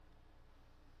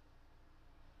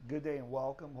Good day and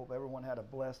welcome. Hope everyone had a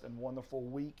blessed and wonderful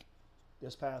week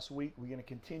this past week. We're going to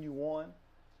continue on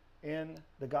in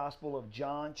the Gospel of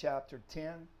John, chapter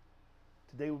 10.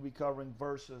 Today we'll be covering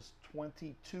verses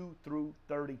 22 through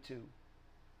 32.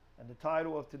 And the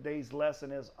title of today's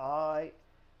lesson is I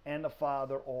and the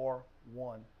Father are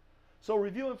one. So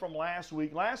reviewing from last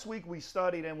week we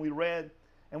studied and we read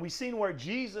and we seen where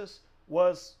Jesus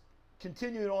was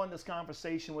continuing on this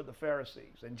conversation with the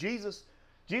Pharisees. And Jesus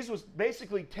was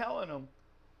basically telling them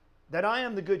that I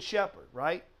am the good shepherd,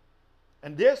 right?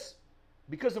 And this,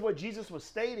 because of what Jesus was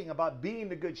stating about being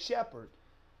the good shepherd,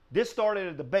 this started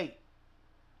a debate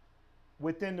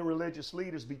within the religious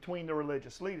leaders, between the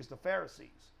religious leaders, the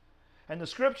Pharisees. And the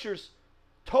scriptures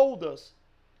told us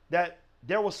that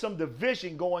there was some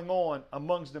division going on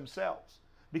amongst themselves.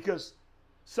 Because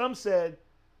some said,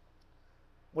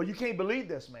 well, you can't believe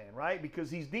this man, right?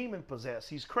 Because he's demon possessed,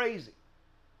 he's crazy.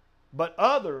 But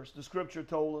others, the scripture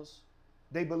told us,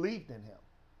 they believed in him.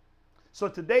 So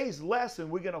today's lesson,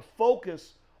 we're going to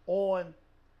focus on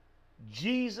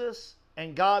Jesus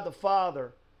and God the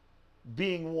Father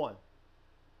being one.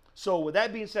 So with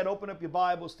that being said, open up your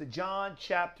Bibles to John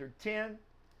chapter 10.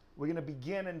 We're going to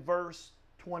begin in verse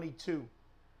 22.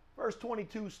 Verse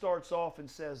 22 starts off and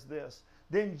says this: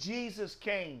 Then Jesus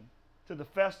came to the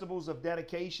festivals of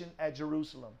dedication at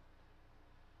Jerusalem,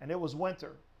 and it was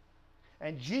winter.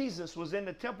 And Jesus was in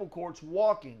the temple courts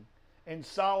walking in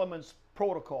Solomon's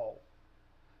protocol.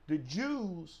 The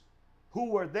Jews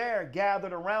who were there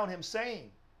gathered around him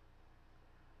saying,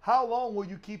 how long will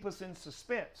you keep us in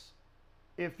suspense?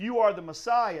 If you are the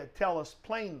Messiah, tell us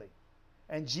plainly.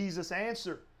 And Jesus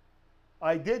answered,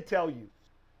 I did tell you,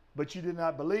 but you did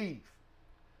not believe.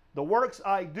 The works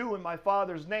I do in my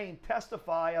Father's name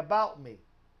testify about me,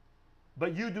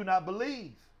 but you do not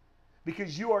believe,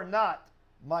 because you are not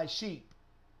my sheep.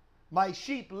 My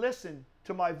sheep listen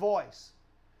to my voice,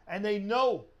 and they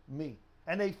know me,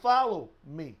 and they follow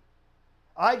me.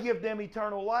 I give them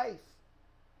eternal life,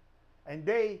 and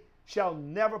they shall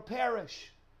never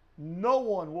perish. No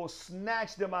one will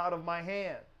snatch them out of my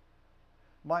hand.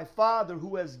 My Father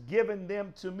who has given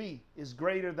them to me is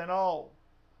greater than all.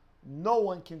 No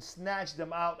one can snatch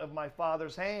them out of my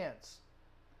Father's hands.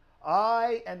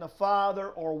 I and the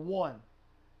Father are one.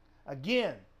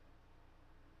 Again,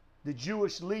 the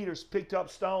Jewish leaders picked up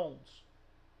stones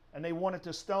and they wanted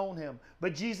to stone him.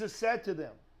 But Jesus said to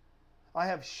them, I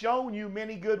have shown you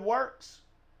many good works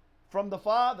from the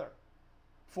Father.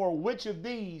 For which of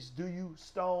these do you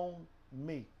stone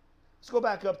me? Let's go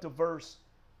back up to verse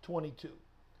 22.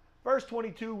 Verse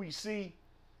 22, we see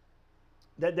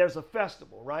that there's a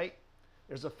festival, right?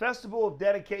 There's a festival of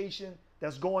dedication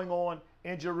that's going on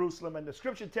in Jerusalem. And the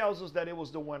scripture tells us that it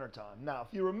was the wintertime. Now,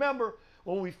 if you remember,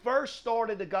 when we first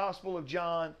started the Gospel of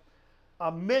John,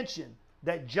 I mentioned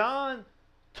that John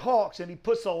talks and he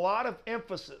puts a lot of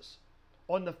emphasis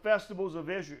on the festivals of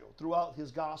Israel throughout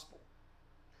his gospel.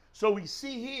 So we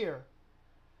see here,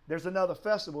 there's another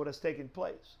festival that's taking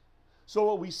place. So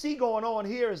what we see going on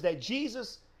here is that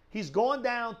Jesus, he's gone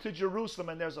down to Jerusalem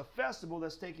and there's a festival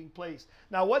that's taking place.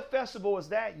 Now, what festival is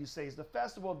that, you say? It's the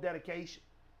festival of dedication.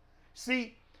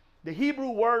 See, the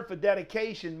Hebrew word for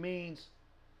dedication means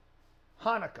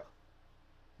Hanukkah,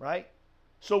 right?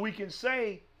 So we can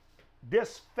say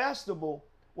this festival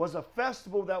was a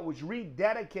festival that was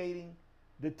rededicating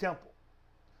the temple.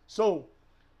 So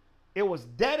it was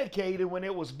dedicated when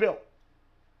it was built,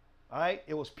 all right?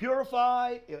 It was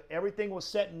purified. Everything was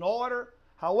set in order.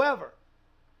 However,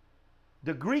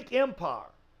 the Greek Empire,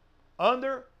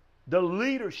 under the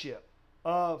leadership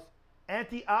of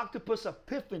Antiochus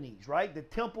Epiphanes, right? The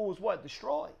temple was what?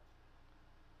 Destroyed.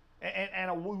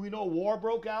 And we know war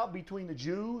broke out between the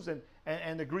Jews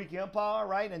and the Greek Empire,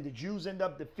 right? And the Jews end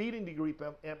up defeating the Greek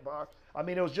Empire. I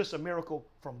mean, it was just a miracle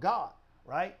from God,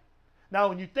 right? Now,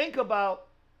 when you think about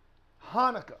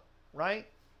Hanukkah, right?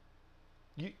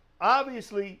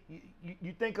 Obviously,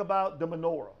 you think about the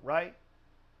menorah, right?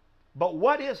 But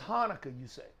what is Hanukkah, you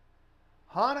say?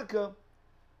 Hanukkah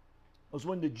was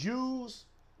when the Jews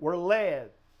were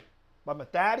led by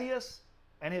Matthias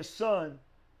and his son,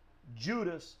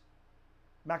 Judas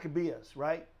Maccabeus,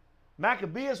 right?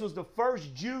 Maccabeus was the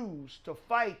first Jews to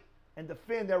fight and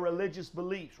defend their religious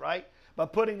beliefs, right? By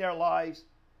putting their lives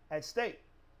at stake.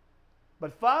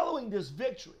 But following this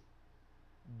victory,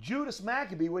 Judas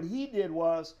Maccabee, what he did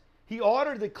was he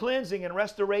ordered the cleansing and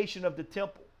restoration of the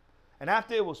temple. And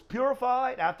after it was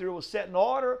purified, after it was set in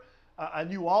order, a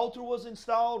new altar was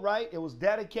installed, right? It was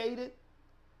dedicated.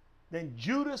 Then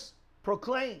Judas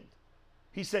proclaimed,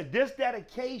 he said, this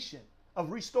dedication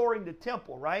of restoring the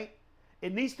temple, right?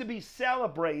 It needs to be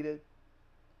celebrated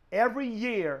every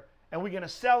year and we're going to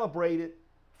celebrate it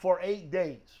for 8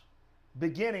 days,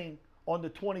 beginning on the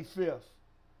 25th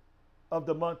of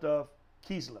the month of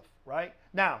Kislev, right?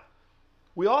 Now,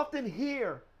 we often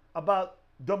hear about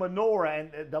the menorah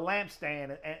and the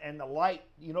lampstand and the light,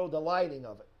 the lighting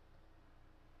of it.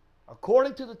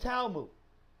 According to the Talmud,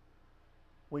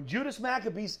 when Judas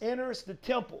Maccabees enters the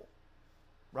temple,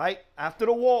 right, after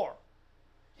the war,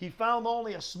 he found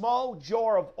only a small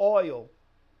jar of oil,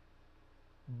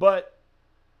 but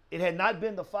it had not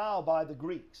been defiled by the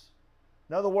Greeks.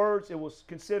 In other words, it was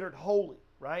considered holy,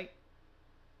 right?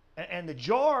 And the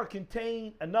jar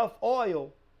contained enough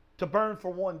oil to burn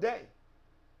for 1 day.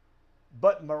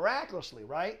 But miraculously,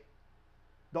 right,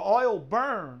 the oil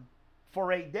burned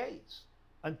for 8 days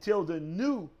until the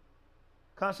new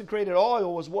consecrated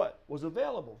oil was what? Was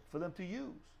available for them to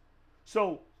use.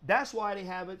 So that's why they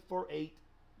have it for 8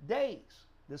 days,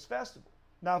 this festival.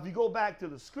 Now, if you go back to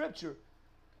the scripture,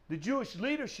 the Jewish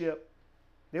leadership,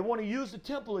 they want to use the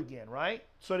temple again, right?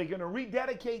 So they're going to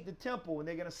rededicate the temple, and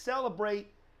they're going to celebrate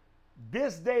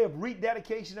this day of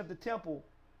rededication of the temple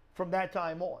from that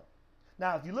time on.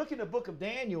 Now, if you look in the book of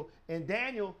Daniel, in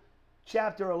Daniel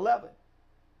chapter 11,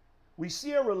 we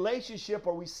see a relationship,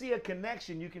 or we see a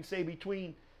connection, you can say,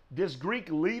 between this Greek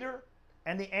leader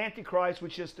and the Antichrist,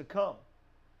 which is to come.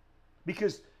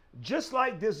 Because just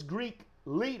like this Greek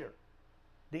leader,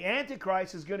 the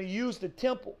Antichrist is going to use the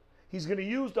temple. He's going to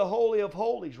use the Holy of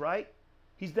Holies, right?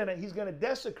 He's going to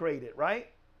desecrate it, right?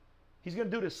 He's going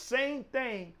to do the same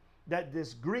thing that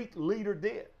this Greek leader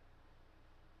did.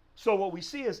 So what we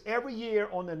see is every year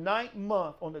on the 9th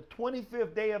month, on the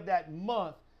 25th day of that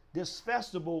month, this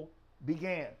festival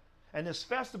began. And this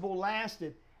festival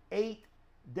lasted 8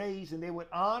 days, and they would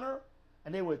honor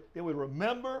and they would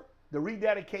remember the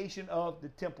rededication of the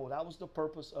temple. That was the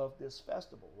purpose of this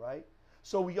festival, right?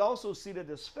 So we also see that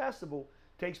this festival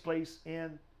takes place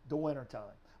in the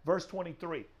wintertime. Verse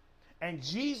 23, and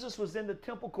Jesus was in the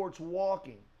temple courts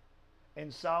walking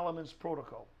in Solomon's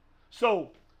protocol.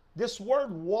 So this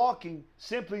word walking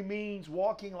simply means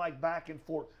walking like back and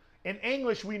forth. In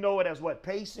English, we know it as what?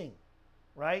 Pacing,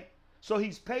 right? So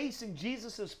he's pacing,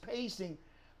 Jesus is pacing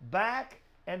back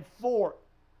and forth.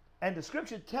 And the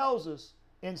scripture tells us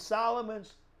in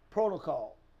Solomon's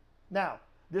protocol. Now,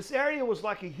 this area was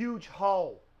like a huge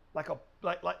hall, like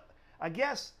I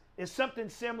guess it's something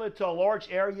similar to a large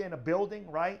area in a building,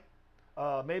 right?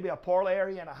 Maybe a parlor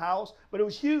area in a house, but it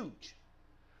was huge.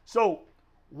 So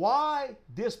why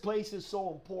this place is so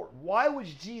important? Why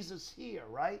was Jesus here,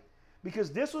 right?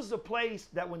 Because this was the place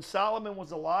that when Solomon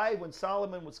was alive, when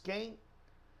Solomon was king,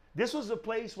 this was the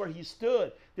place where he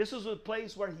stood. This was the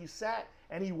place where he sat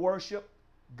and he worshiped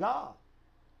God.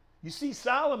 You see,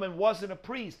 Solomon wasn't a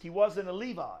priest. He wasn't a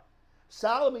Levite.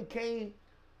 Solomon came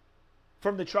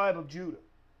from the tribe of Judah.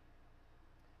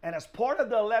 And as part of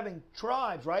the 11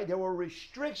 tribes, right, there were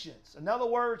restrictions. In other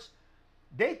words,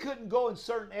 they couldn't go in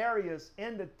certain areas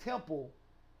in the temple,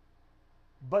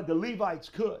 but the Levites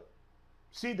could.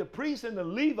 See, the priests and the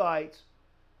Levites,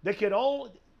 they're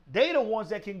the ones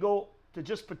that can go to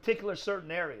just particular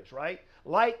certain areas, right?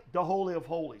 Like the Holy of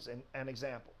Holies, an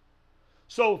example.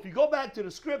 So if you go back to the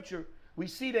scripture, we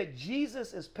see that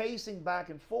Jesus is pacing back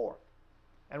and forth.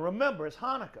 And remember, it's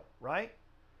Hanukkah, right?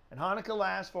 And Hanukkah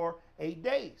lasts for 8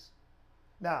 days.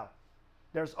 Now,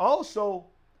 there's also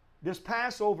this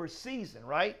Passover season,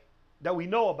 right, that we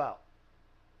know about.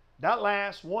 That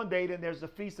lasts 1 day. Then there's the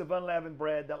Feast of Unleavened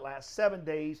Bread that lasts 7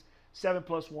 days. 7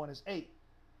 plus 1 is 8.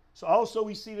 So also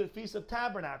we see the Feast of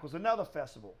Tabernacles, another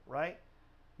festival, right?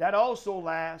 That also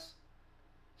lasts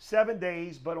 7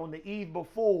 days, but on the eve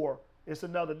before, it's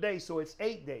another day, so it's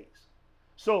 8 days.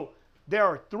 So there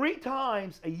are 3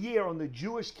 times a year on the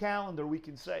Jewish calendar, we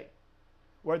can say,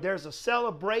 where there's a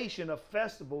celebration of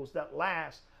festivals that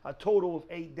last a total of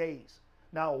 8 days.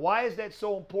 Now, why is that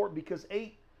so important? Because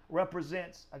 8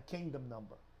 represents a kingdom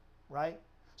number, right?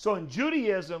 So in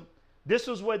Judaism, this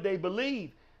is what they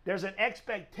believe. There's an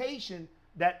expectation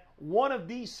that one of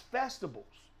these festivals,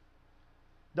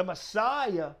 the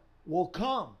Messiah will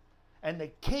come and the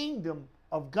kingdom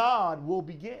of God will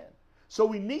begin. So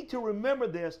we need to remember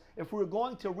this if we're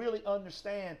going to really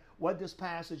understand what this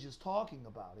passage is talking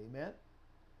about. Amen.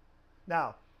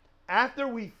 Now, after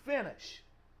we finish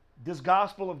this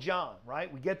Gospel of John,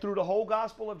 right? We get through the whole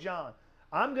Gospel of John.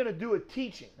 I'm going to do a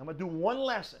teaching. I'm going to do one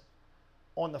lesson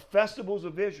on the festivals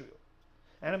of Israel.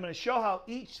 And I'm going to show how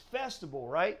each festival,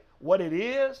 right, what it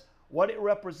is, what it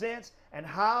represents, and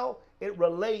how it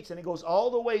relates. And it goes all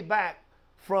the way back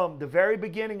from the very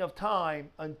beginning of time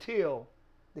until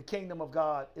the kingdom of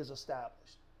God is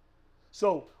established.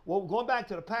 So, going back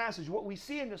to the passage, what we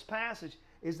see in this passage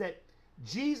is that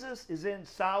Jesus is in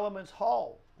Solomon's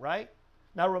hall, right?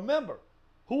 Now remember,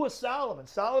 who was Solomon?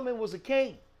 Solomon was a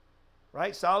king,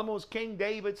 right? Solomon was King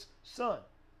David's son.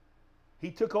 He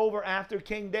took over after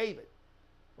King David,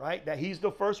 right? That he's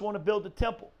the first one to build the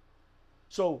temple.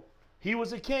 So he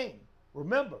was a king.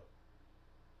 Remember,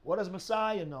 what is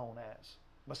Messiah known as?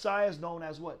 Messiah is known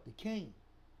as what? The king.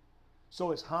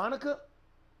 So it's Hanukkah.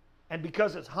 And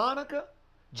because it's Hanukkah,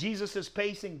 Jesus is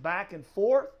pacing back and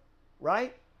forth,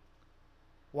 right?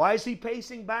 Why is he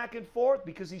pacing back and forth?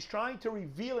 Because he's trying to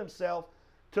reveal himself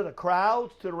to the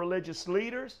crowds, to the religious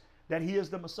leaders, that he is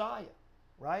the Messiah,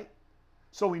 right?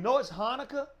 So we know it's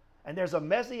Hanukkah, and there's a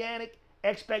messianic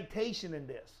expectation in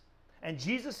this. And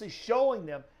Jesus is showing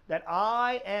them that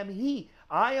I am he.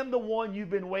 I am the one you've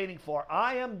been waiting for.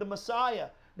 I am the Messiah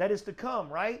that is to come,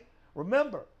 right?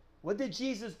 Remember, what did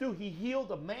Jesus do? He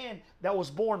healed a man that was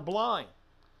born blind.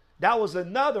 That was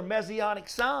another messianic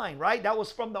sign, right? That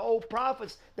was from the old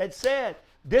prophets that said,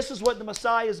 this is what the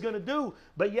Messiah is going to do.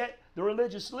 But yet, the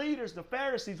religious leaders, the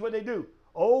Pharisees, what they do?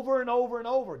 Over and over and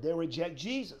over, they reject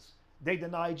Jesus. They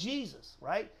deny Jesus,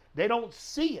 right? They don't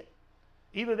see it.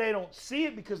 Either they don't see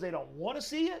it because they don't want to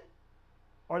see it,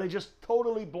 or they just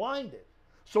totally blinded.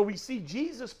 So we see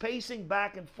Jesus pacing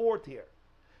back and forth here.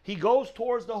 He goes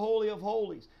towards the Holy of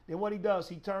Holies. Then what he does,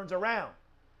 he turns around.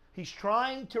 He's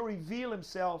trying to reveal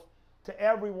himself to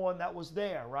everyone that was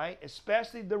there, right?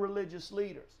 Especially the religious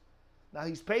leaders. Now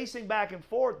he's pacing back and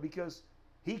forth because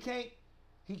he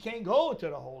can't go into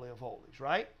the Holy of Holies,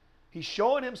 right? He's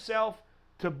showing himself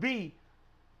to be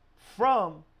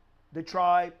from the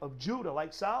tribe of Judah,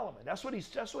 like Solomon. That's what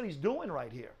he's doing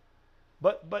right here.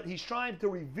 But he's trying to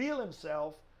reveal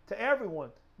himself to everyone.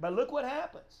 But look what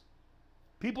happens.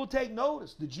 People take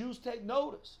notice. The Jews take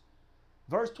notice.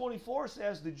 Verse 24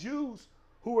 says, the Jews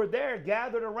who were there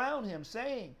gathered around him,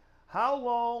 saying, how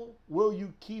long will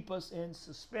you keep us in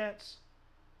suspense?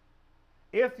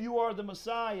 If you are the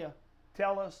Messiah,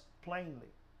 tell us plainly.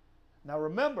 Now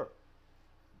remember,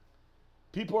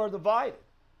 people are divided.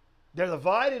 They're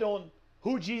divided on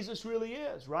who Jesus really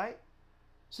is, right?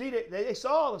 See, they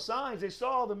saw the signs. They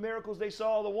saw the miracles. They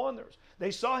saw the wonders.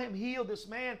 They saw him heal this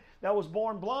man that was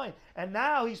born blind. And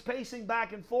now he's pacing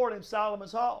back and forth in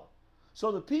Solomon's hall. So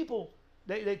the people,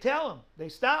 they tell him, they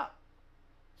stop.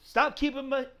 Stop keeping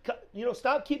me,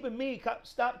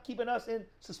 stop keeping us in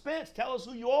suspense. Tell us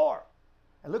who you are.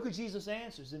 And look what Jesus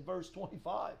answers in verse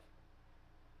 25.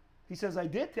 He says, I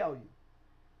did tell you,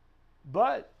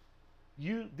 but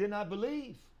you did not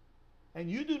believe, and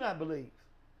you do not believe.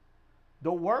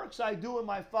 The works I do in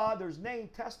my Father's name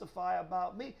testify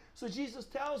about me. So Jesus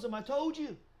tells them, I told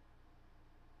you,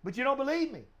 but you don't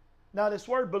believe me. Now this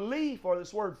word belief, or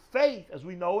this word faith as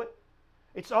we know it,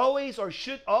 it's always or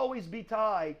should always be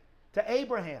tied to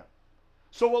Abraham.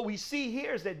 So what we see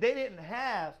here is that they didn't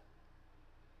have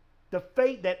the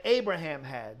faith that Abraham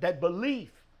had, that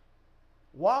belief.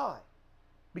 Why?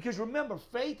 Because remember,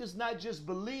 faith is not just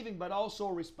believing, but also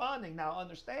responding. Now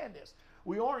understand this.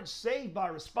 We aren't saved by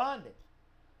responding.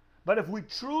 But if we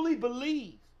truly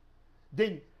believe,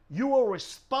 then you will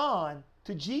respond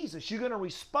to Jesus. You're going to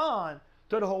respond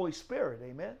to the Holy Spirit.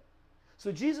 Amen?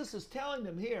 So Jesus is telling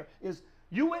them here is,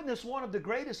 you witnessed one of the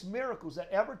greatest miracles that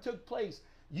ever took place.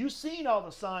 You've seen all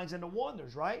the signs and the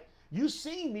wonders, right? You've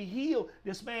seen me heal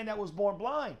this man that was born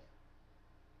blind.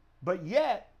 But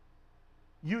yet,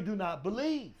 you do not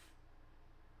believe.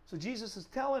 So Jesus is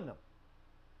telling them,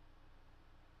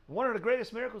 one of the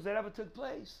greatest miracles that ever took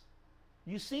place.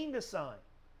 You've seen this sign,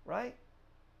 right?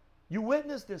 You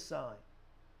witnessed this sign.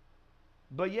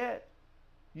 But yet,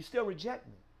 you still reject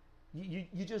me.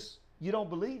 You don't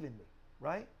believe in me,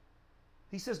 right?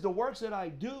 He says, the works that I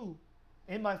do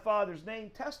in my Father's name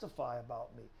testify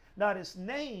about me. Now, this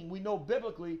name, we know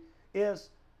biblically, is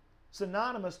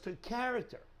synonymous to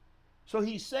character. So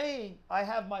he's saying, I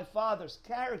have my Father's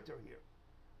character here.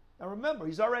 Now remember,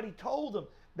 he's already told them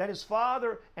that his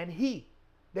Father and he,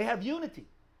 they have unity,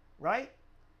 right?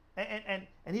 And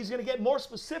he's going to get more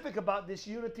specific about this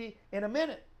unity in a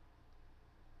minute.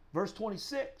 Verse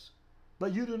 26,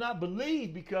 but you do not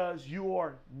believe because you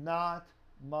are not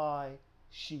my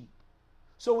sheep.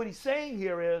 So what he's saying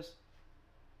here is,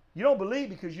 you don't believe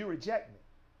because you reject me.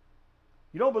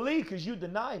 You don't believe because you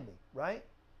deny me, right?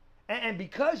 And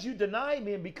because you deny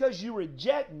me and because you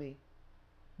reject me,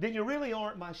 then you really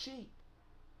aren't my sheep.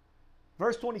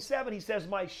 Verse 27, he says,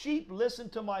 my sheep listen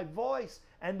to my voice,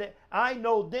 and I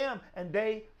know them, and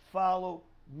they follow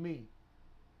me.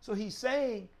 So he's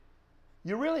saying,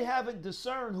 you really haven't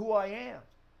discerned who I am.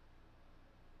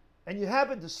 And you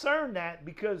haven't discerned that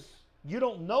because you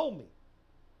don't know me.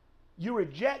 You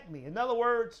reject me. In other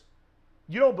words,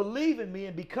 you don't believe in me,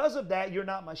 and because of that, you're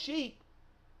not my sheep.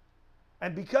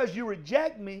 And because you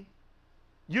reject me,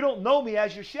 you don't know me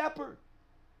as your shepherd.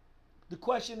 The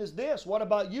question is this: what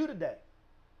about you today?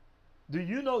 Do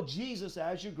you know Jesus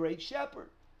as your great shepherd?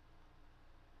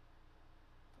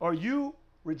 Are you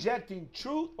rejecting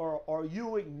truth, or are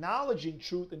you acknowledging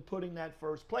truth and putting that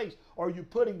first place? Are you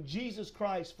putting Jesus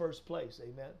Christ first place?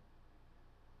 Amen.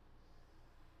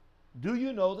 Do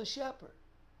you know the shepherd?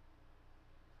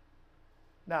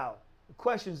 Now, the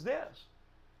question is this: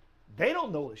 they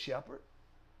don't know the shepherd.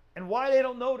 And why they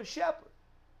don't know the shepherd?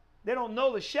 They don't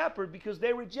know the shepherd because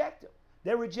they reject him.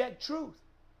 They reject truth.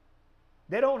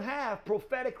 They don't have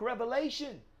prophetic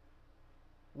revelation.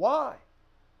 Why?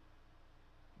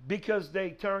 Because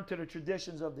they turned to the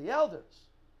traditions of the elders.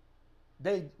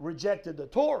 They rejected the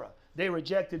Torah. They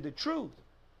rejected the truth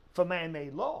for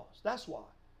man-made laws. That's why.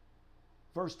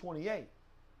 Verse 28.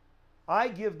 I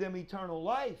give them eternal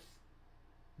life,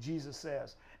 Jesus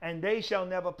says, and they shall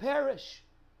never perish.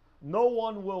 No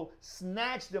one will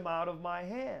snatch them out of my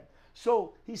hand.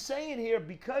 So he's saying here,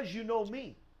 because you know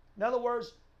me. In other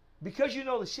words, because you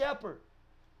know the shepherd,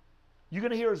 you're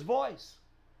going to hear his voice.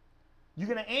 You're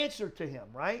going to answer to him,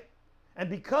 right? And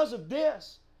because of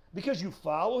this, because you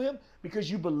follow him, because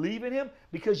you believe in him,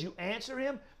 because you answer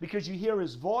him, because you hear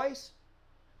his voice,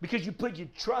 because you put your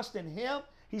trust in him,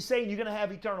 he's saying you're going to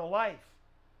have eternal life.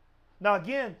 Now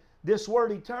again, this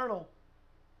word eternal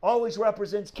always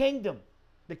represents kingdom,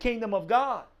 the kingdom of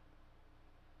God.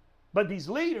 But these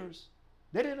leaders,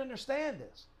 they didn't understand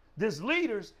this. These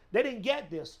leaders, they didn't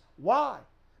get this. Why?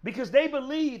 Because they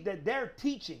believed that their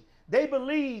teaching, they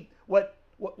believed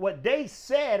what they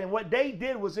said and what they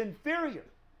did was inferior.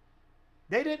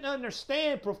 They didn't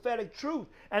understand prophetic truth.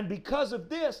 And because of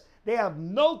this, they have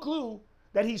no clue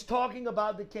that he's talking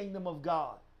about the kingdom of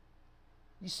God.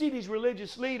 You see, these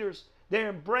religious leaders, they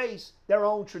embrace their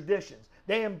own traditions.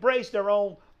 They embrace their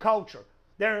own culture.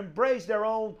 They embrace their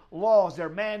own laws, their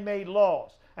man-made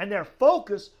laws. And their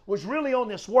focus was really on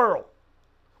this world.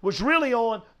 Was really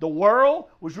on the world,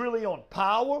 was really on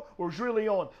power, was really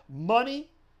on money.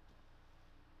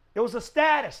 It was a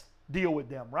status deal with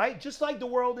them, right? Just like the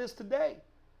world is today.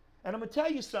 And I'm going to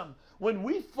tell you something. When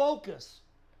we focus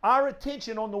our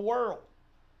attention on the world,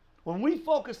 when we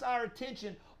focus our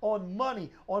attention on money,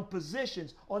 on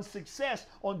positions, on success,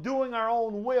 on doing our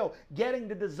own will, getting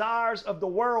the desires of the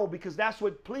world because that's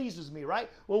what pleases me, right?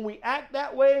 When we act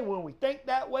that way, when we think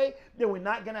that way, then we're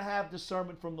not going to have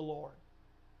discernment from the Lord.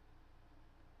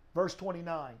 Verse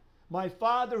 29, my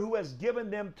Father who has given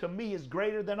them to me is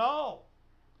greater than all.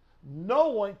 No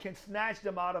one can snatch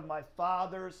them out of my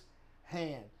Father's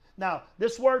hand. Now,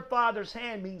 this word Father's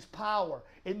hand means power.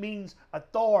 It means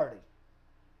authority.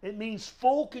 It means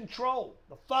full control.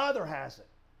 The Father has it.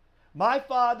 My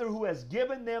Father who has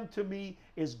given them to me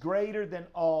is greater than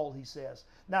all, he says.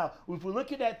 Now, if we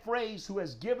look at that phrase, who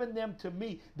has given them to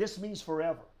me, this means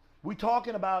forever. He's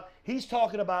talking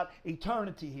about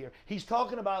eternity here. He's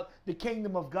talking about the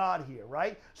kingdom of God here,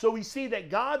 right? So we see that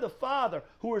God the Father,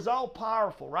 who is all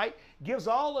powerful, right, gives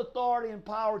all authority and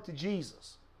power to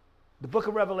Jesus. The book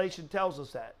of Revelation tells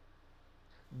us that.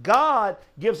 God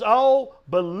gives all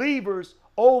believers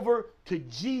over to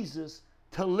Jesus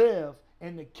to live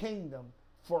in the kingdom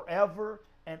forever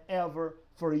and ever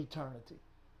for eternity.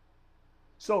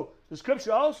 So the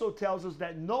scripture also tells us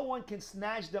that no one can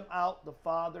snatch them out the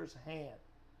Father's hand.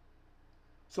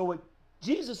 So what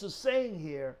Jesus is saying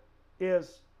here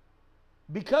is,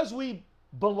 because we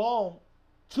belong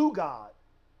to God,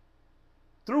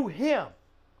 through him,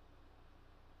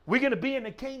 we're going to be in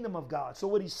the kingdom of God. So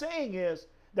what he's saying is,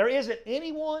 there isn't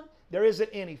anyone, there isn't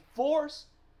any force,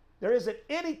 there isn't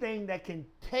anything that can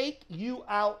take you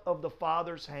out of the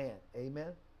Father's hand.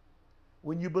 Amen?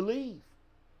 When you believe,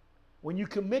 when you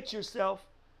commit yourself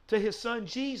to his Son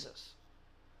Jesus,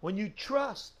 when you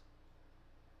trust.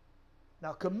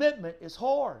 Now, commitment is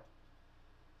hard.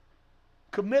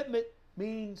 Commitment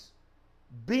means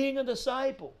being a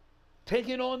disciple,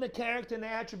 taking on the character and the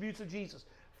attributes of Jesus,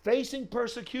 facing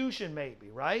persecution maybe,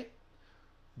 right?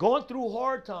 Going through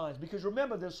hard times, because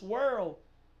remember, this world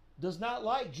does not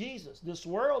like Jesus. This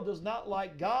world does not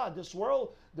like God. This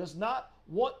world does not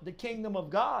want the kingdom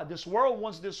of God. This world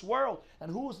wants this world.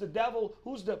 And who's the devil?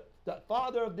 Who's the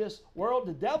father of this world?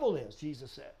 The devil is,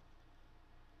 Jesus said.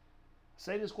 I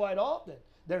say this quite often.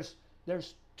 There's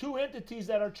two entities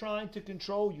that are trying to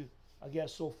control you, I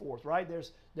guess, so forth, right?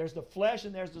 There's the flesh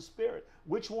and there's the spirit.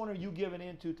 Which one are you giving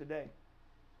into today?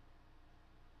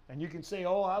 And you can say,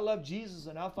 oh, I love Jesus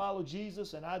and I follow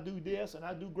Jesus and I do this and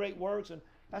I do great works, and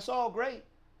that's all great.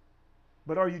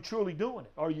 But are you truly doing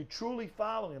it? Are you truly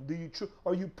following him?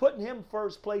 Are you putting him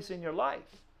first place in your life?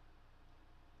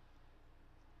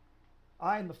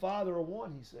 I and the Father are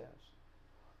one, he says.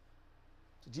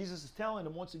 So Jesus is telling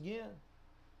them once again,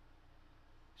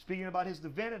 speaking about his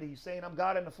divinity, he's saying, I'm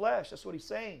God in the flesh. That's what he's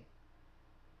saying.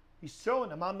 He's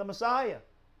showing them, I'm the Messiah.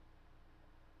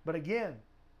 But again,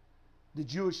 the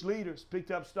Jewish leaders picked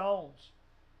up stones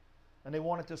and they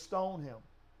wanted to stone him.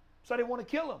 So they want to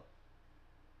kill him.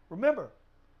 Remember,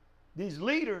 these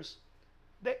leaders,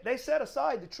 they set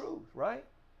aside the truth, right?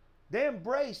 They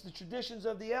embrace the traditions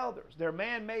of the elders, their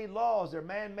man-made laws, their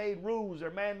man-made rules,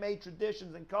 their man-made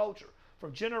traditions and culture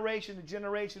from generation to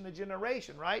generation to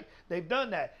generation, right? They've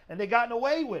done that, and they've gotten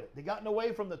away with it. They've gotten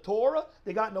away from the Torah.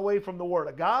 They've gotten away from the Word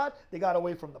of God. They got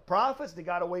away from the prophets. They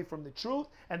got away from the truth,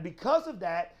 and because of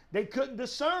that, they couldn't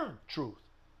discern truth.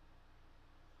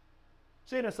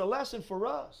 See, and it's a lesson for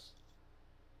us.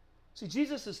 See,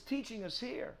 Jesus is teaching us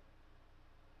here.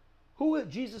 Who did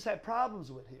Jesus have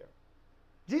problems with here?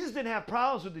 Jesus didn't have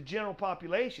problems with the general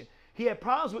population. He had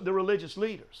problems with the religious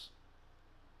leaders.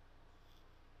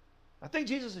 I think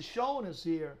Jesus is showing us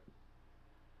here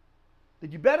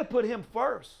that you better put him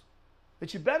first,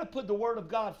 that you better put the Word of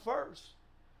God first,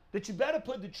 that you better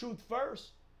put the truth first.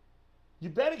 You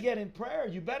better get in prayer.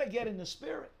 You better get in the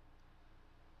Spirit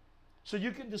so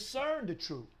you can discern the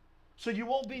truth, so you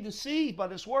won't be deceived by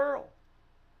this world.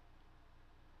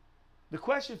 The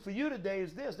question for you today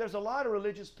is this. There's a lot of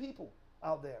religious people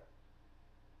out there.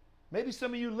 Maybe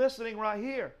some of you listening right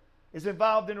here is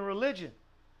involved in a religion.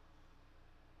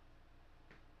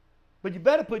 But you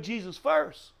better put Jesus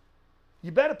first.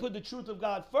 You better put the truth of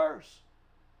God first.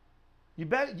 You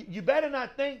better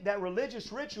not think that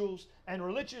religious rituals and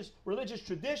religious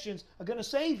traditions are going to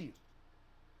save you.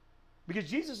 Because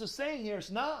Jesus is saying here it's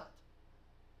not.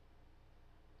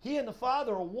 He and the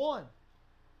Father are one.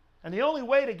 And the only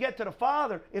way to get to the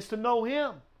Father is to know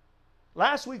him.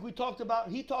 Last week he talked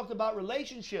about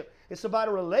relationship. It's about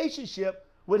a relationship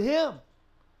with him.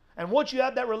 And once you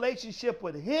have that relationship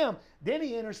with him, then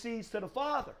he intercedes to the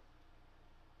Father.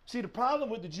 See, the problem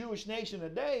with the Jewish nation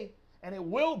today, and it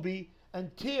will be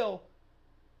until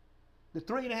the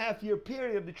 3.5-year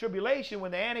period of the tribulation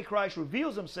when the Antichrist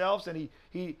reveals himself and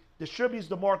he distributes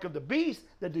the mark of the beast,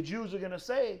 that the Jews are going to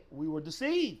say, we were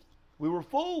deceived. We were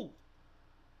fooled.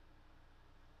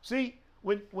 See,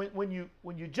 when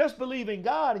you just believe in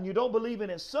God and you don't believe in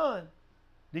his Son,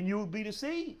 then you will be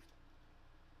deceived.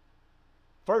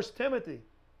 1 Timothy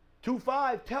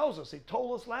 2:5 tells us, it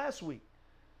told us last week,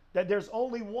 that there's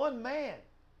only one man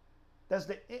that's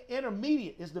the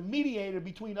intermediate, is the mediator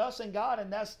between us and God,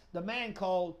 and that's the man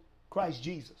called Christ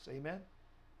Jesus. Amen?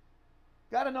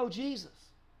 Got to know Jesus.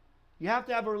 You have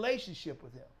to have a relationship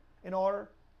with him in order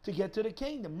to get to the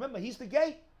kingdom. Remember, he's the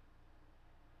gate.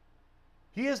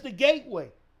 He is the gateway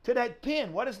to that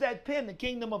pen. What is that pen? The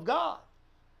kingdom of God.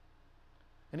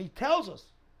 And he tells us,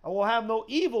 I will have no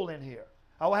evil in here.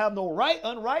 I will have no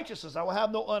unrighteousness. I will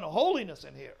have no unholiness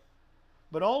in here.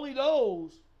 But only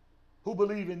those who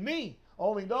believe in me,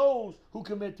 only those who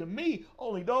commit to me,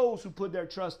 only those who put their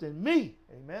trust in me.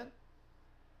 Amen.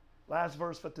 Last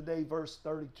verse for today, verse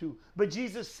 32. But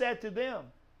Jesus said to them,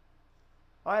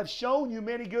 I have shown you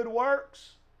many good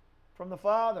works from the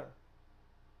Father.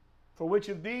 For which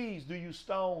of these do you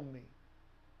stone me?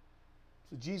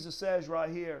 So Jesus says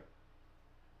right here,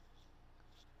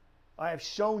 I have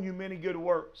shown you many good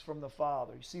works from the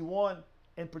Father. You see, one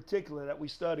in particular that we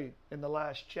studied in the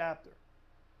last chapter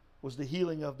was the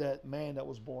healing of that man that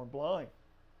was born blind.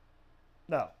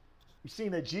 Now, we've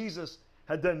seen that Jesus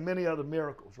had done many other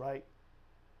miracles, right?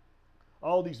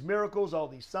 All these miracles, all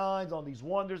these signs, all these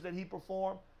wonders that he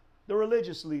performed. The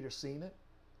religious leaders seen it.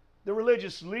 The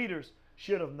religious leaders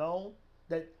should have known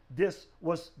that this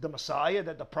was the Messiah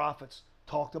that the prophets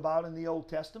talked about in the Old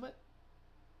Testament.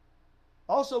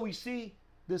 Also, we see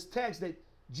this text that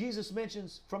Jesus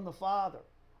mentions from the Father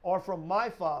or from my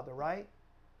Father, right?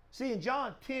 See, in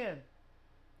John 10,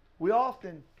 we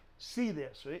often see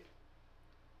this, right?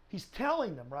 He's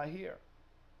telling them right here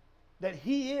that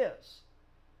he is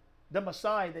the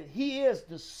Messiah, that he is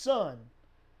the Son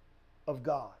of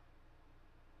God.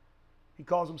 He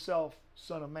calls himself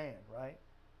Son of Man, right?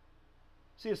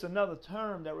 See, it's another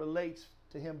term that relates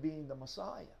to him being the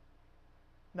Messiah.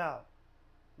 Now,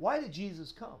 why did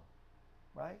Jesus come,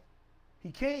 right?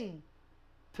 He came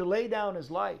to lay down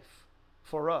his life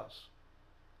for us.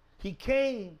 He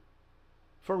came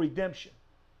for redemption.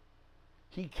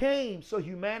 He came so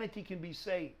humanity can be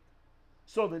saved.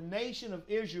 So the nation of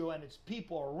Israel and its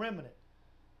people, a remnant,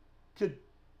 could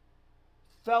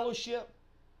fellowship,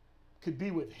 could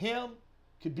be with him,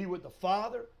 could be with the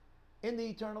Father, in the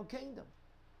eternal kingdom.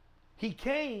 He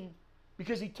came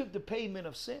because he took the payment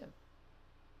of sin.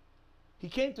 He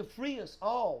came to free us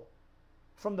all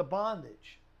from the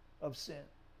bondage of sin.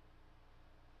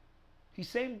 He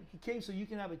came so you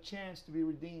can have a chance to be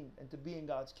redeemed and to be in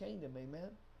God's kingdom. Amen.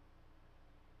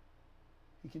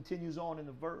 He continues on in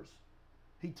the verse.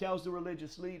 He tells the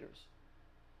religious leaders.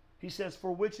 He says,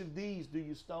 for which of these do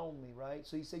you stone me, right?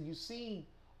 So he said, you've seen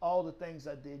all the things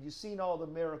I did. You've seen all the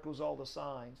miracles, all the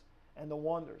signs, and the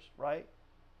wonders, right?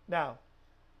 Now,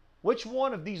 which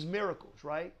one of these miracles,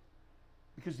 right?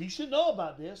 Because you should know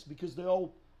about this, because the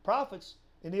old prophets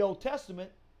in the Old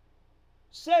Testament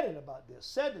said it about this.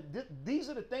 Said that these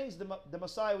are the things the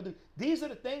Messiah would do. These are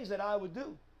the things that I would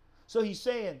do. So he's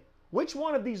saying, which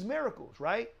one of these miracles,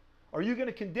 right, are you going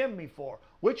to condemn me for?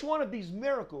 Which one of these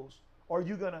miracles are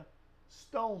you going to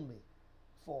stone me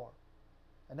for?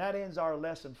 And that ends our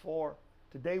lesson for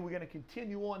today. We're going to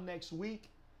continue on next week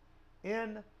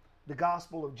in the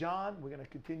Gospel of John. We're going to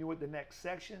continue with the next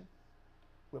section.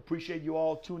 We appreciate you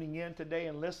all tuning in today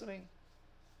and listening.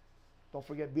 Don't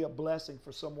forget, be a blessing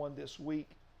for someone this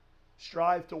week.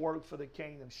 Strive to work for the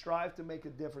kingdom. Strive to make a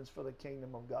difference for the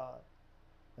kingdom of God.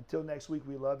 Until next week,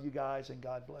 we love you guys, and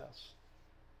God bless.